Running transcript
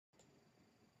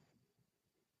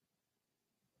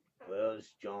Well,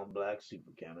 it's John Black,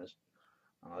 super chemist.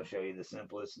 I'll show you the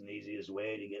simplest and easiest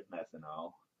way to get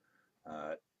methanol.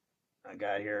 Uh, I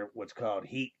got here what's called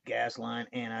heat gas line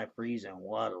antifreeze and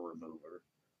water remover.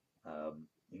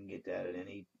 You can get that at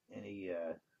any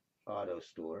auto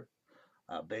store.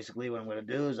 Basically, what I'm going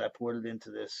to do is I poured it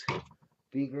into this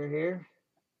beaker here.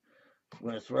 I'm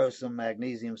going to throw some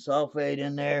magnesium sulfate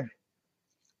in there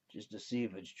just to see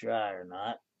if it's dry or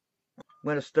not. I'm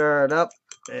going to stir it up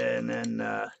and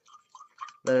then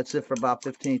let it sit for about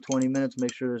 15-20 minutes.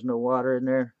 Make sure there's no water in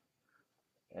there.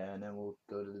 And then we'll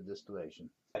go to the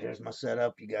distillation. Here's my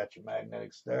setup. You got your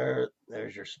magnetic stir.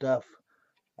 There's your stuff.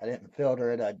 I didn't filter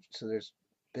it, so there's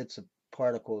bits of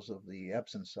particles of the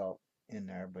Epsom salt in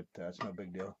there, but it's no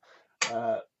big deal.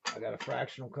 I got a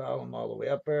fractional column all the way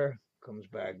up there. Comes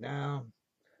back down.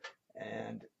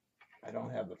 And I don't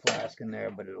have the flask in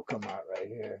there, but it'll come out right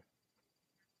here.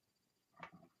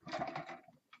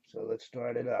 So let's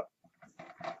start it up.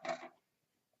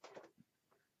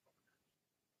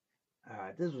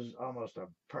 This was almost a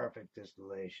perfect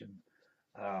distillation.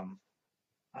 I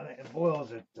think it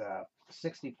boils at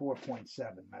 64.7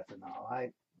 methanol.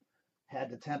 I had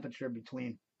the temperature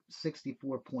between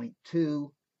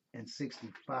 64.2 and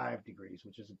 65 degrees,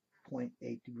 which is a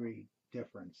 0.8 degree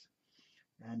difference.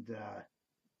 And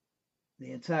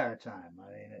the entire time,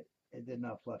 I mean, it did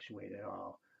not fluctuate at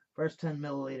all. First 10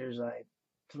 milliliters I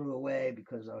threw away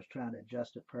because I was trying to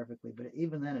adjust it perfectly, but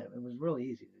even then it was really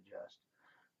easy to adjust.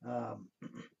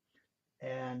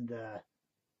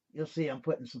 You'll see I'm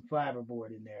putting some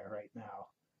fiberboard in there right now.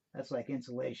 That's like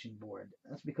insulation board.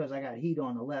 That's because I got heat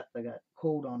on the left, I got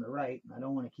cold on the right, and I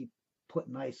don't want to keep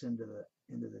putting ice into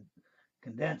the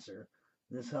condenser.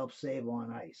 This helps save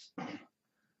on ice.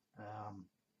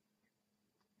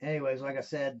 Anyways, like I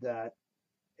said,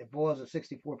 it boils at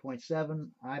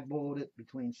 64.7. I boiled it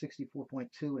between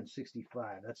 64.2 and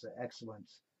 65. That's an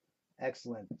excellent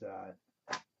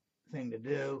thing to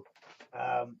do.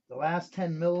 The last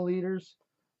 10 milliliters,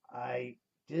 I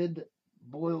did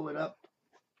boil it up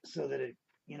so that it,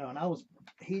 and I was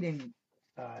heating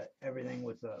everything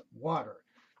with water.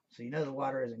 So the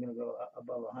water isn't going to go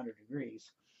above 100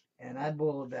 degrees. And I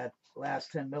boiled that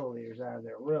last 10 milliliters out of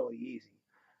there really easy.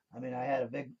 I mean, I had a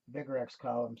Vigorex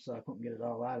column, so I couldn't get it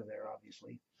all out of there,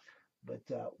 obviously. But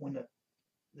when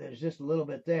there's just a little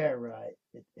bit there,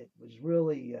 it was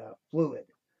really fluid.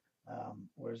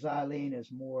 Where xylene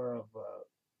is more of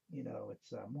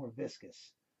it's more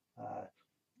viscous,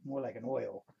 more like an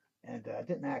oil, and it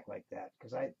didn't act like that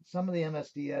because some of the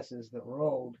MSDSs that were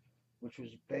old, which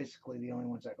was basically the only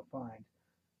ones I could find,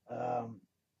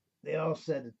 they all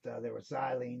said that there was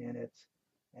xylene in it,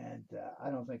 and I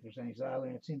don't think there's any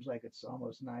xylene. It seems like it's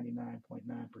almost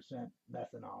 99.9%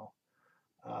 methanol.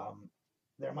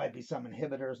 There might be some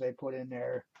inhibitors they put in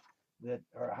there that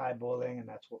are high boiling, and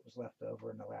that's what was left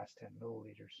over in the last 10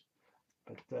 milliliters.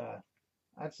 But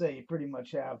I'd say you pretty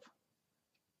much have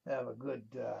a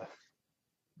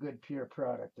good pure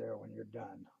product there when you're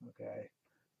done. Okay,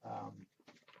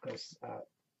 because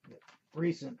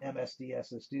recent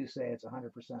MSDSs do say it's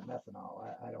 100% methanol.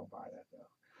 I don't buy that though.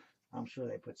 I'm sure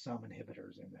they put some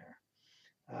inhibitors in there.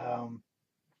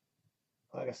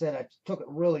 Like I said, I took it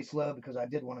really slow because I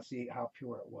did want to see how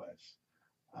pure it was.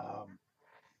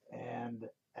 And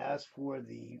as for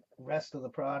the rest of the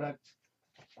product,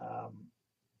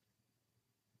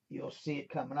 you'll see it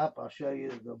coming up. I'll show you.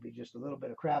 There'll be just a little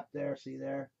bit of crap there. See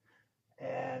there?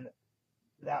 And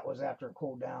that was after it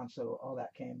cooled down. So all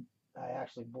that I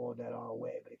actually boiled that all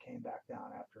away, but it came back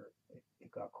down after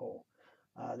it got cold.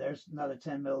 There's another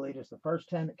 10 milliliters. The first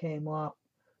 10 that came off,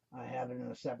 I have it in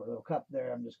a separate little cup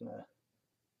there. I'm just going to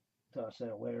toss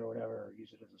that away or whatever, or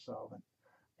use it as a solvent.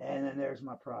 And then there's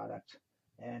my product.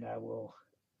 And I will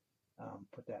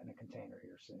put that in a container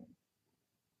here soon.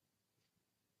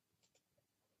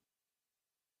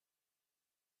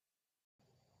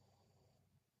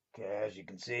 Okay, as you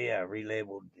can see, I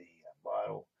relabeled the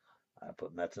bottle. I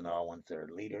put methanol 1/3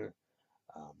 liter.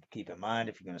 Keep in mind,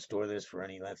 if you're going to store this for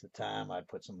any length of time, I'd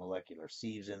put some molecular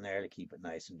sieves in there to keep it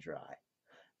nice and dry.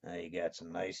 Now you got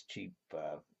some nice, cheap,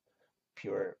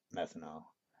 pure methanol.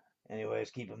 Anyways,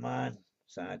 keep in mind,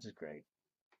 science is great.